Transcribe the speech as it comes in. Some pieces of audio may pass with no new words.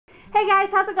Hey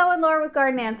guys, how's it going? Laura with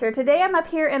Garden Answer. Today I'm up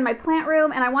here in my plant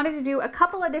room and I wanted to do a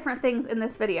couple of different things in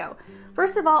this video.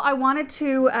 First of all, I wanted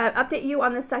to update you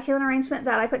on this succulent arrangement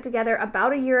that I put together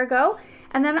about a year ago.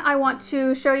 And then I want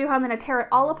to show you how I'm going to tear it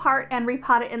all apart and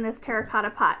repot it in this terracotta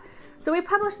pot. So we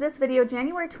published this video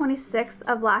January 26th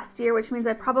of last year, which means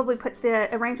I probably put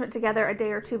the arrangement together a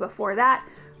day or two before that.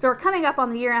 So we're coming up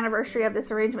on the year anniversary of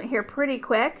this arrangement here pretty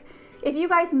quick. If you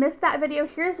guys missed that video,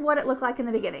 here's what it looked like in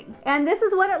the beginning. And this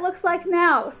is what it looks like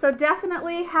now. So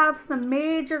definitely have some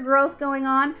major growth going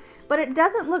on, but it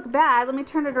doesn't look bad. Let me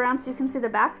turn it around so you can see the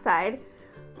back side.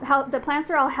 The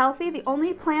plants are all healthy. The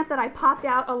only plant that I popped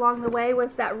out along the way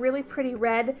was that really pretty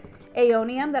red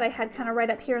aeonium that I had kind of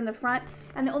right up here in the front.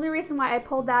 And the only reason why I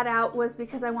pulled that out was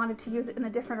because I wanted to use it in a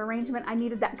different arrangement. I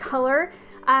needed that color.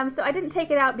 So I didn't take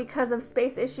it out because of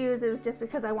space issues. It was just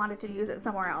because I wanted to use it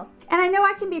somewhere else. And I know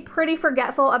I can be pretty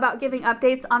forgetful about giving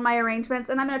updates on my arrangements,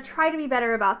 and I'm going to try to be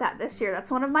better about that this year.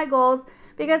 That's one of my goals,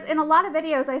 because in a lot of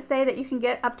videos I say that you can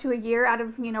get up to a year out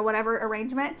of, whatever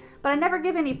arrangement, but I never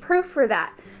give any proof for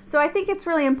that. So I think it's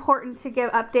really important to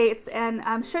give updates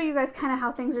and show you guys kind of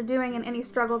how things are doing and any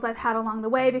struggles I've had along the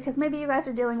way, because maybe you guys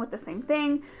are dealing with the same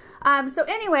thing. So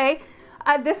anyway,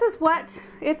 this is what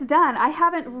it's done. I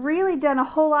haven't really done a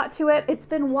whole lot to it. It's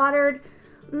been watered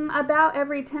about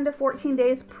every 10 to 14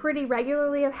 days pretty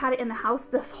regularly. I've had it in the house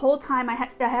this whole time. I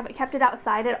haven't kept it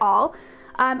outside at all.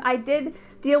 I did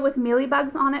deal with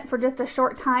mealybugs on it for just a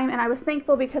short time, and I was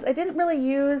thankful because I didn't really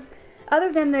use,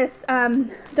 other than this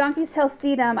donkey's tail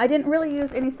sedum, I didn't really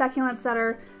use any succulents that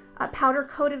are powder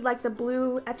coated, like the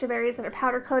blue echeverries that are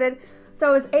powder coated. So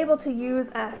I was able to use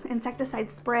an insecticide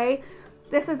spray.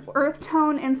 This is Earth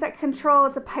Tone Insect Control.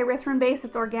 It's a pyrethrin base,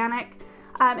 it's organic,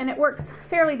 and it works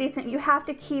fairly decent. You have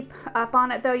to keep up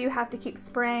on it though. You have to keep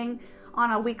spraying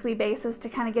on a weekly basis to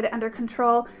kind of get it under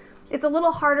control. It's a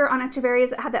little harder on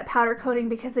echeverries that have that powder coating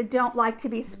because they don't like to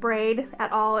be sprayed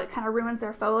at all. It kind of ruins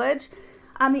their foliage.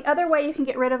 The other way you can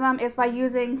get rid of them is by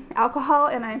using alcohol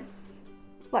in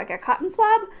like a cotton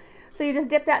swab. So you just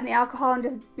dip that in the alcohol and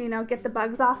just, get the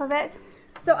bugs off of it.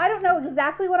 So I don't know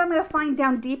exactly what I'm going to find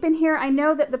down deep in here. I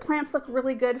know that the plants look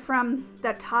really good from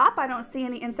the top. I don't see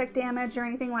any insect damage or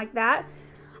anything like that.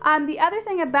 The other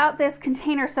thing about this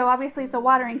container, so obviously it's a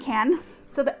watering can,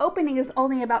 so the opening is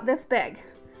only about this big.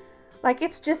 Like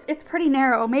it's pretty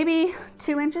narrow, maybe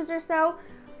 2 inches or so.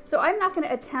 So I'm not going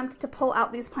to attempt to pull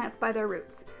out these plants by their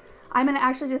roots. I'm going to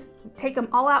actually just take them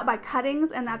all out by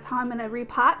cuttings, and that's how I'm going to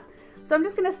repot. So I'm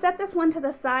just going to set this one to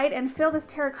the side and fill this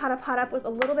terracotta pot up with a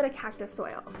little bit of cactus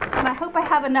soil. And I hope I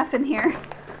have enough in here.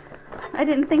 I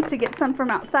didn't think to get some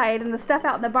from outside, and the stuff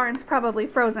out in the barn's probably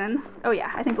frozen. Oh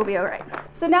yeah, I think we'll be all right.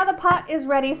 So now the pot is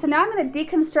ready. So now I'm going to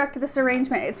deconstruct this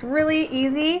arrangement. It's really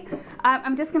easy.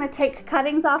 I'm just going to take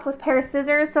cuttings off with a pair of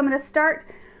scissors. So I'm going to start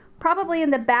probably in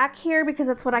the back here because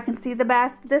that's what I can see the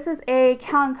best. This is a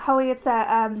kalanchoe. It's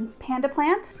a panda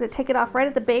plant. So I'm going to take it off right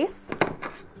at the base.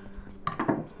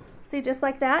 See, just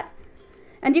like that.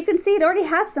 And you can see it already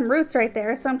has some roots right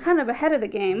there, so I'm kind of ahead of the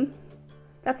game.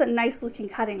 That's a nice looking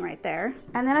cutting right there.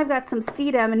 And then I've got some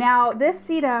sedum. Now this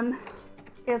sedum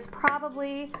is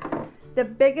probably the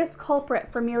biggest culprit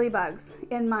for mealybugs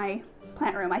in my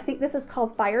plant room. I think this is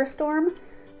called Firestorm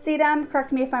sedum.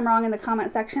 Correct me if I'm wrong in the comment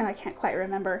section. I can't quite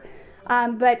remember.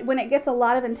 But when it gets a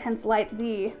lot of intense light,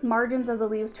 the margins of the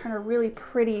leaves turn a really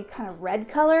pretty kind of red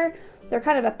color. They're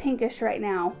kind of a pinkish right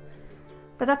now.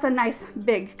 But that's a nice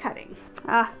big cutting.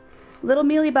 Little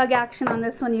mealybug action on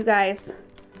this one, you guys.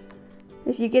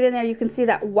 If you get in there, you can see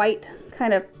that white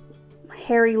kind of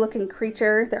hairy looking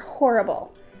creature. They're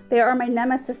horrible. They are my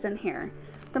nemesis in here.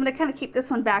 So I'm gonna kind of keep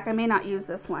this one back. I may not use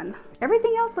this one.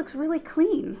 Everything else looks really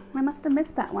clean. I must have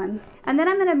missed that one. And then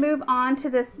I'm gonna move on to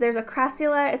this. There's a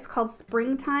crassula, it's called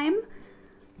Springtime.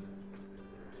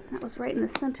 That was right in the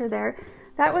center there.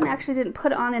 That one actually didn't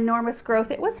put on enormous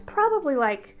growth. It was probably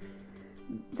like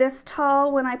this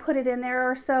tall when I put it in there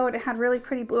or so, and it had really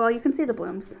pretty blue. Well, you can see the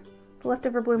blooms, the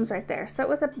leftover blooms right there. So it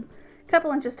was a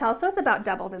couple inches tall, so it's about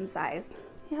doubled in size.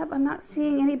 Yep, I'm not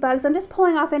seeing any bugs. I'm just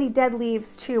pulling off any dead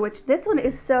leaves too, which this one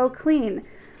is so clean.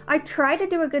 I try to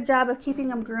do a good job of keeping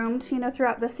them groomed,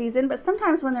 throughout the season, but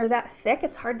sometimes when they're that thick,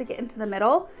 it's hard to get into the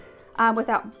middle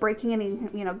without breaking any,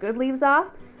 good leaves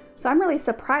off. So I'm really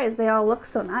surprised they all look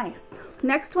so nice.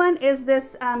 Next one is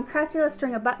this crassula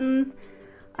string of buttons.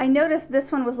 I noticed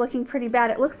this one was looking pretty bad.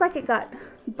 It looks like it got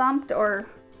bumped or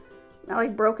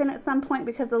like broken at some point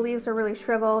because the leaves are really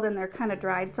shriveled and they're kind of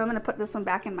dried. So I'm going to put this one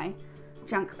back in my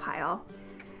junk pile.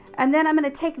 And then I'm going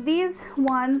to take these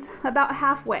ones about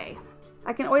halfway.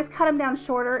 I can always cut them down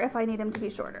shorter if I need them to be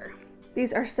shorter.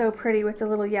 These are so pretty with the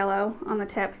little yellow on the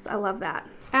tips. I love that.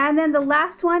 And then the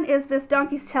last one is this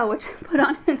donkey's tail, which put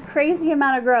on a crazy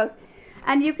amount of growth.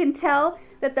 And you can tell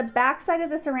that the back side of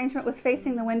this arrangement was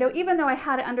facing the window. Even though I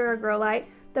had it under a grow light,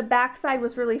 the back side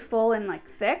was really full and like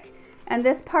thick. And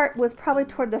this part was probably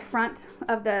toward the front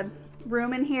of the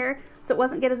room in here, so it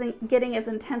wasn't getting as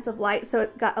intense of light, so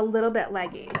it got a little bit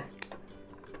leggy.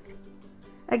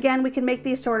 Again, we can make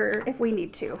these shorter if we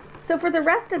need to. So for the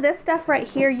rest of this stuff right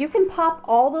here, you can pop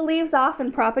all the leaves off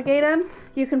and propagate them.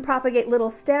 You can propagate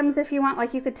little stems if you want,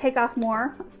 like you could take off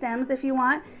more stems if you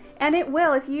want. And it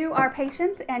will, if you are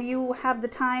patient and you have the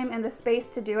time and the space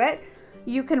to do it,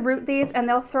 you can root these and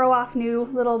they'll throw off new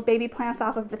little baby plants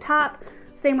off of the top.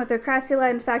 Same with their crassula.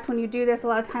 In fact, when you do this, a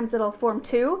lot of times it'll form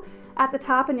two at the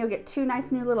top and you'll get two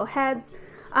nice new little heads.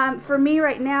 For me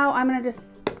right now, I'm gonna just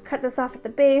cut this off at the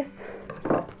base.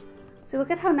 See,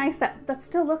 look at how nice that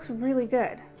still looks really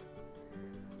good.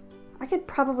 I could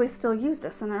probably still use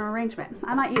this in an arrangement.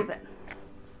 I might use it.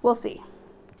 We'll see.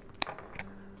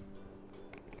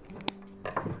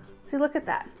 See, look at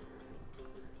that.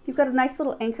 You've got a nice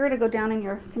little anchor to go down in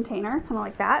your container, kind of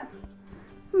like that.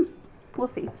 We'll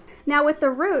see. Now with the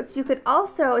roots, you could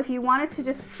also, if you wanted to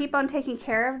just keep on taking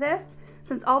care of this,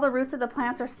 since all the roots of the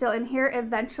plants are still in here,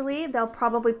 eventually they'll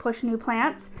probably push new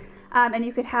plants. And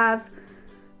you could have,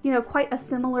 you know, quite a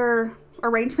similar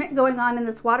arrangement going on in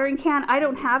this watering can. I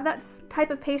don't have that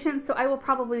type of patience, so I will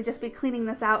probably just be cleaning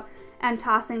this out and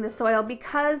tossing the soil.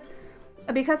 Because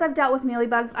I've dealt with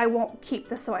mealybugs, I won't keep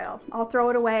the soil. I'll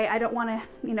throw it away. I don't want to,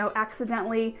 you know,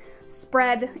 accidentally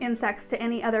spread insects to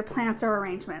any other plants or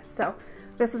arrangements. So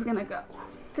this is gonna go.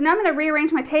 So now I'm gonna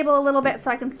rearrange my table a little bit so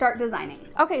I can start designing.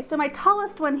 Okay, so my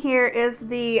tallest one here is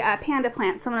the panda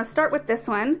plant. So I'm gonna start with this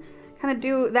one, kind of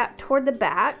do that toward the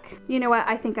back. You know what,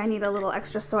 I think I need a little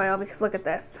extra soil because look at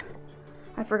this.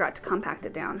 I forgot to compact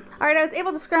it down. All right, I was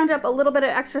able to scrounge up a little bit of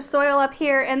extra soil up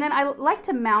here, and then I like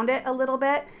to mound it a little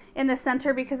bit in the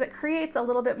center because it creates a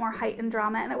little bit more height and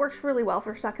drama, and it works really well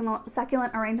for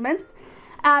succulent arrangements.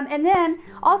 And then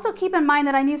also keep in mind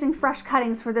that I'm using fresh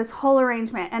cuttings for this whole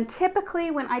arrangement. And typically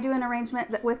when I do an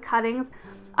arrangement with cuttings,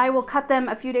 I will cut them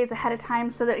a few days ahead of time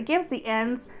so that it gives the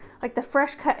ends, like the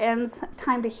fresh cut ends,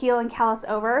 time to heal and callus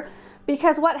over.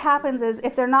 Because what happens is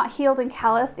if they're not healed and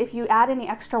calloused, if you add any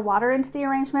extra water into the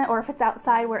arrangement, or if it's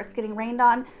outside where it's getting rained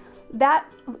on, that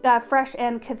fresh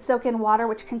end could soak in water,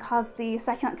 which can cause the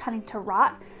succulent cutting to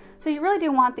rot. So you really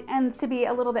do want the ends to be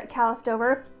a little bit calloused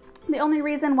over. The only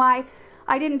reason why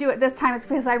I didn't do it this time is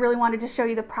because I really wanted to show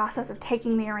you the process of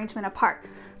taking the arrangement apart.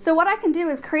 So what I can do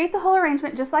is create the whole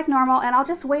arrangement just like normal, and I'll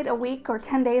just wait a week or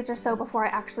 10 days or so before I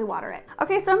actually water it.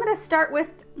 Okay, so I'm gonna start with,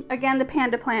 again, the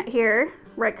panda plant here,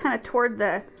 right kind of toward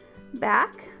the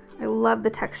back. I love the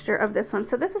texture of this one.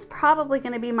 So this is probably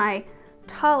gonna be my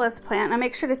tallest plant. I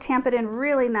make sure to tamp it in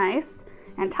really nice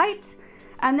and tight.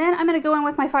 And then I'm gonna go in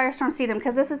with my Firestorm sedum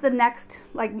because this is the next,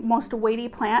 like, most weighty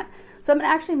plant. So I'm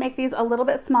gonna actually make these a little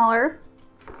bit smaller.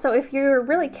 So if you're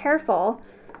really careful,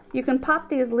 you can pop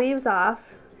these leaves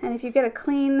off, and if you get a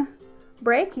clean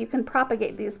break, you can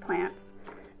propagate these plants.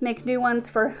 Make new ones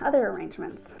for other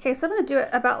arrangements. Okay, so I'm gonna do it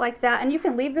about like that, and you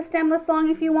can leave the stem this long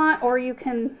if you want, or you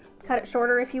can cut it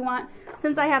shorter if you want.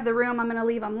 Since I have the room, I'm gonna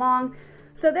leave them long.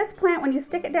 So this plant, when you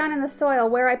stick it down in the soil,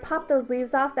 where I pop those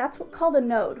leaves off, that's called a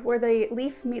node, where the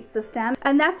leaf meets the stem,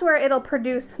 and that's where it'll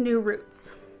produce new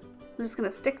roots. I'm just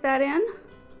gonna stick that in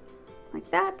like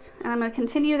that, and I'm going to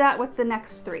continue that with the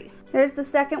next three. There's the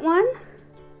second one.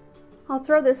 I'll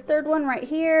throw this third one right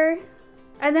here,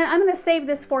 and then I'm going to save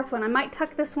this fourth one. I might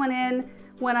tuck this one in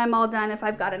when I'm all done if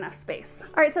I've got enough space.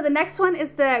 All right, so the next one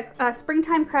is the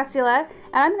springtime crassula,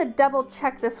 and I'm going to double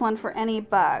check this one for any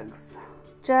bugs,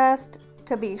 just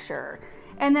to be sure.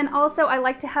 And then also I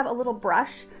like to have a little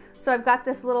brush. So I've got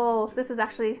this little, this is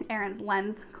actually Aaron's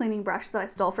lens cleaning brush that I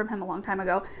stole from him a long time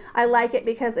ago. I like it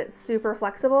because it's super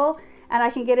flexible, and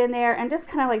I can get in there and just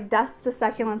kind of like dust the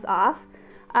succulents off.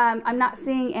 I'm not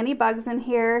seeing any bugs in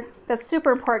here. That's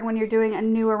super important when you're doing a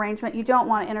new arrangement. You don't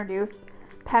want to introduce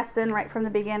pests in right from the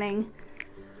beginning.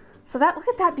 So that, look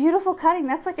at that beautiful cutting.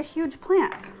 That's like a huge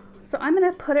plant. So I'm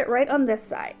going to put it right on this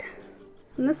side.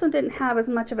 And this one didn't have as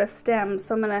much of a stem,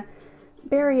 so I'm going to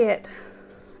bury it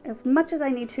as much as I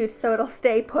need to so it'll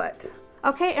stay put.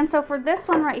 Okay, and so for this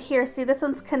one right here, see, this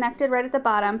one's connected right at the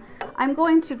bottom. I'm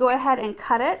going to go ahead and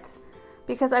cut it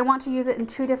because I want to use it in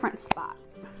two different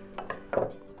spots.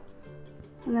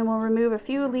 And then we'll remove a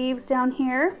few leaves down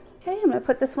here. Okay, I'm gonna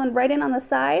put this one right in on the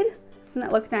side. Doesn't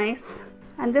that look nice?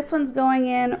 And this one's going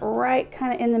in right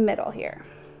kind of in the middle here.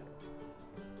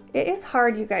 It is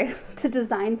hard, you guys, to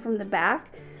design from the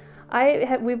back.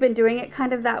 We've been doing it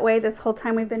kind of that way this whole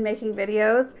time we've been making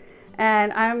videos,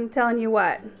 and I'm telling you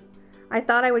what, I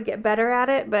thought I would get better at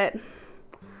it, but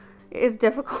it is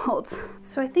difficult.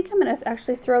 So I think I'm gonna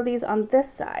actually throw these on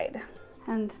this side.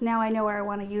 And now I know where I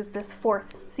want to use this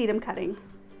 4th sedum cutting.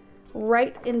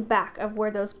 Right in back of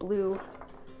where those blue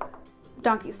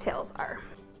donkey's tails are.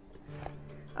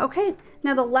 Okay,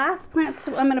 now the last plants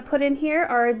I'm gonna put in here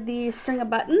are the string of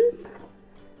buttons.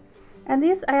 And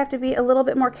these I have to be a little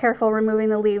bit more careful removing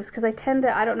the leaves because I tend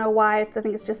to, I don't know why, I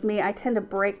think it's just me, I tend to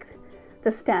break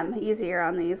the stem easier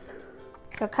on these.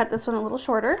 So cut this one a little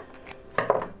shorter.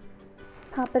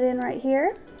 Pop it in right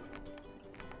here.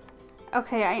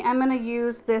 Okay, I am gonna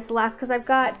use this last because I've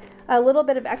got a little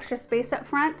bit of extra space up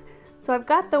front. So I've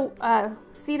got the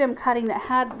sedum cutting that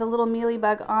had the little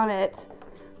mealybug on it.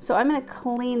 So I'm gonna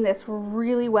clean this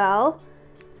really well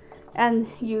and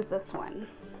use this one.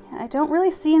 I don't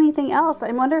really see anything else.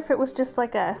 I wonder if it was just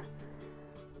like a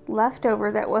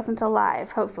leftover that wasn't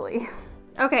alive, hopefully.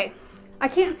 Okay, I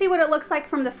can't see what it looks like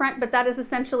from the front, but that is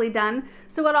essentially done.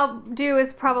 So what I'll do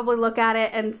is probably look at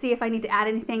it and see if I need to add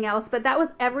anything else. But that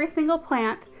was every single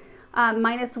plant,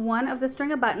 minus one of the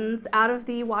string of buttons out of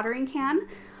the watering can.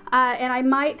 And I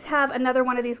might have another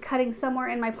one of these cutting somewhere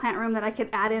in my plant room that I could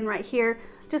add in right here,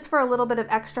 just for a little bit of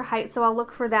extra height. So I'll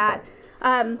look for that.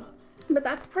 But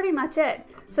that's pretty much it.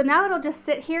 So now it'll just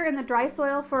sit here in the dry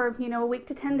soil for, you know, a week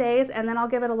to 10 days, and then I'll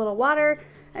give it a little water.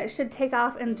 It should take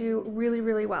off and do really,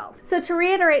 really well. So to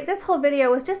reiterate, this whole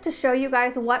video was just to show you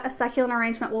guys what a succulent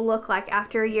arrangement will look like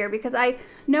after a year, because I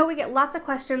know we get lots of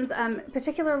questions,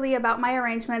 particularly about my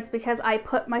arrangements, because I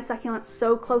put my succulents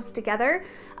so close together.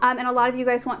 And a lot of you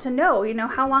guys want to know, you know,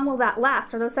 how long will that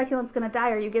last? Are those succulents gonna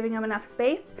die? Are you giving them enough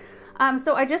space?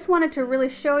 So I just wanted to really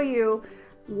show you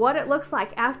what it looks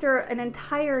like after an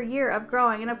entire year of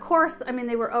growing. And of course, I mean,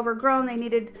 they were overgrown, they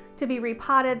needed to be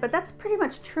repotted, but that's pretty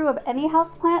much true of any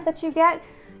houseplant that you get.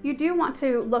 You do want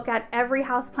to look at every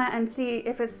houseplant and see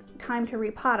if it's time to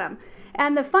repot them.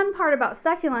 And the fun part about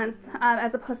succulents,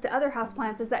 as opposed to other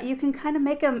houseplants, is that you can kind of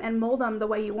make them and mold them the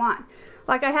way you want.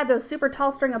 Like I had those super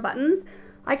tall string of buttons.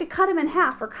 I could cut them in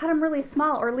half or cut them really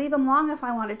small or leave them long if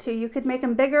I wanted to. You could make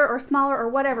them bigger or smaller or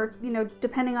whatever, you know,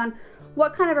 depending on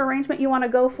what kind of arrangement you want to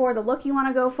go for, the look you want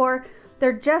to go for.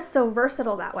 They're just so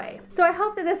versatile that way. So I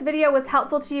hope that this video was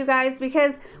helpful to you guys,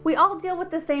 because we all deal with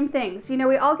the same things. You know,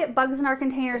 we all get bugs in our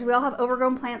containers. We all have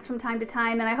overgrown plants from time to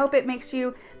time. And I hope it makes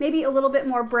you maybe a little bit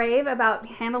more brave about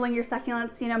handling your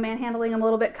succulents, you know, manhandling them a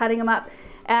little bit, cutting them up,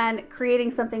 and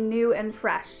creating something new and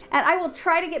fresh. And I will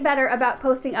try to get better about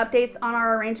posting updates on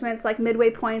our arrangements, like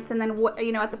midway points, and then,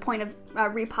 you know, at the point of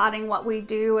repotting, what we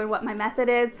do and what my method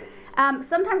is.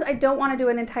 Sometimes I don't want to do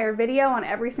an entire video on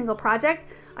every single project.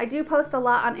 I do post a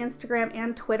lot on Instagram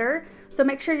and Twitter, so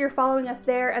make sure you're following us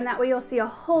there, and that way you'll see a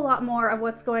whole lot more of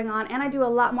what's going on, and I do a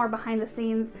lot more behind the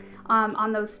scenes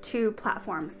on those two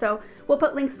platforms. So we'll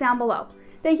put links down below.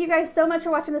 Thank you guys so much for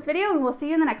watching this video, and we'll see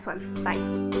you in the next one.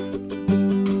 Bye.